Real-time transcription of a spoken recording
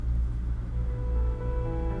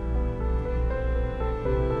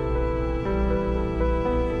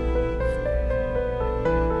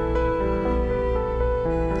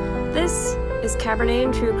This is Cabernet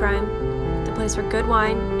and True Crime, the place where good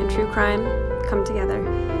wine and true crime come together.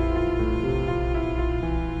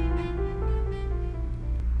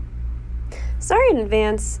 Sorry in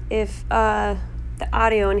advance if the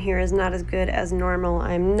audio in here is not as good as normal.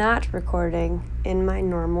 I'm not recording in my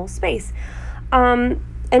normal space. And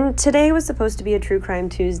today was supposed to be a True Crime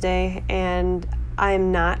Tuesday, and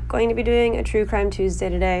I'm not going to be doing a True Crime Tuesday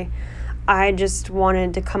today. I just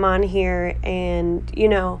wanted to come on here and,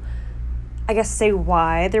 I guess say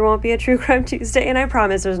why there won't be a True Crime Tuesday, and I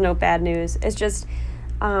promise there's no bad news. It's just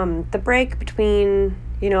the break between,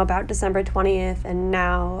 about December 20th and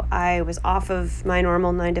now. I was off of my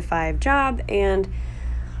normal 9-to-5 job, and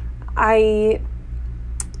I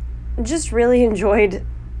just really enjoyed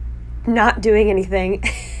not doing anything.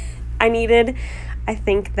 I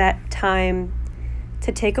think that time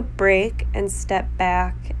to take a break and step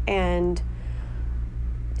back and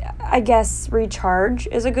I guess recharge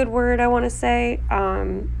is a good word I want to say.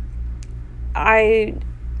 I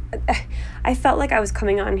felt like I was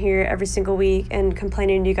coming on here every single week and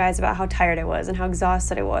complaining to you guys about how tired I was and how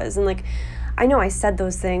exhausted I was. And I know I said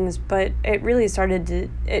those things, but it really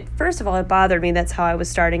first of all, it bothered me. That's how I was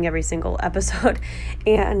starting every single episode.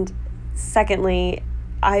 And secondly,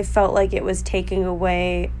 I felt like it was taking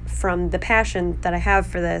away from the passion that I have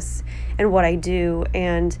for this and what I do.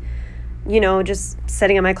 And, just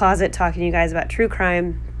sitting in my closet talking to you guys about true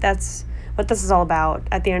crime, that's what this is all about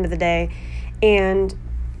at the end of the day. And,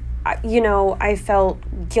 I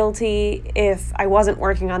felt guilty if I wasn't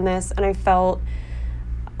working on this, and I felt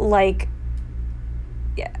like,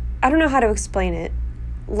 I don't know how to explain it.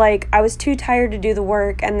 I was too tired to do the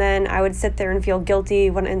work, and then I would sit there and feel guilty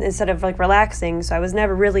instead of relaxing. So I was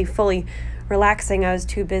never really fully relaxing. I was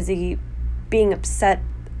too busy being upset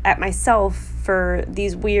at myself for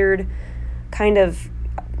these weird kind of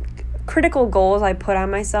critical goals I put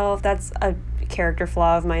on myself. That's a character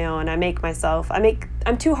flaw of my own. I'm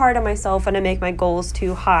too hard on myself, and I make my goals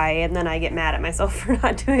too high, and then I get mad at myself for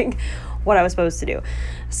not doing what I was supposed to do.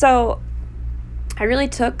 So I really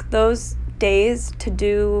took those days to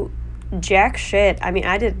do jack shit.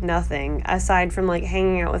 I did nothing aside from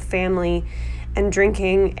hanging out with family and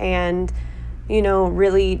drinking and,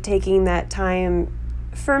 really taking that time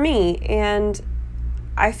for me. And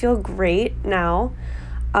I feel great now.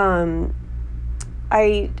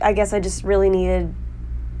 I guess I just really needed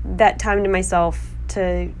that time to myself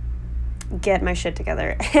to get my shit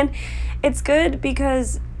together. And it's good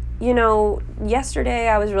because yesterday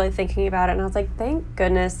I was really thinking about it, and I was like, thank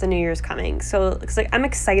goodness the new year's coming. So it's I'm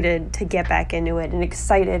excited to get back into it and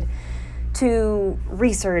excited to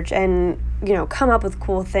research and, come up with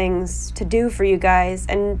cool things to do for you guys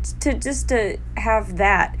and to have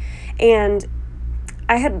that. And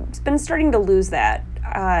I had been starting to lose that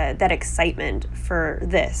excitement for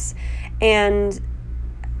this. And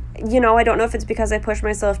I don't know if it's because I pushed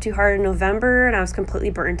myself too hard in November and I was completely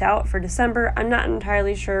burnt out for December. I'm not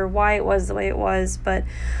entirely sure why it was the way it was, but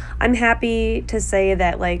I'm happy to say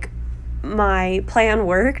that my plan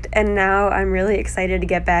worked, and now I'm really excited to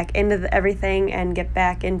get back into everything and get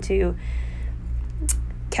back into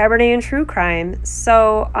Cabernet and True Crime.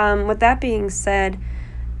 So with that being said,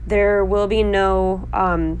 there will be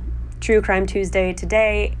no True Crime Tuesday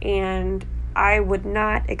today, and I would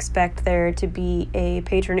not expect there to be a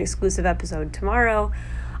patron exclusive episode tomorrow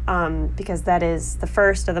because that is the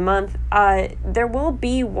first of the month. There will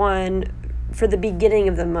be one for the beginning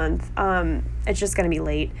of the month. It's just going to be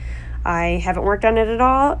late. I haven't worked on it at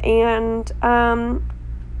all, and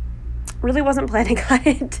really wasn't planning on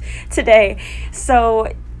it today. So,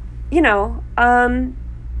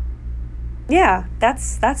 yeah,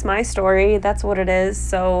 that's my story. That's what it is.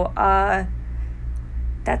 So,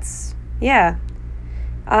 yeah.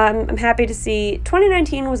 I'm happy to see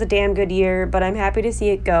 2019 was a damn good year, but I'm happy to see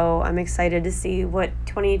it go. I'm excited to see what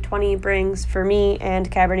 2020 brings for me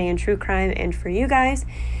and Cabernet and True Crime and for you guys.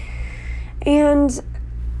 And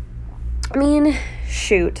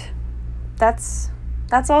shoot. That's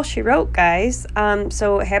all she wrote, guys.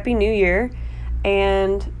 So happy New Year,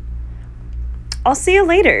 and I'll see you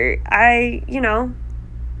later. I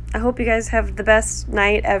hope you guys have the best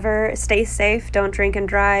night ever. Stay safe. Don't drink and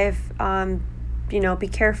drive. Be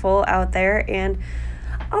careful out there. And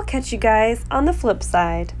I'll catch you guys on the flip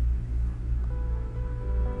side.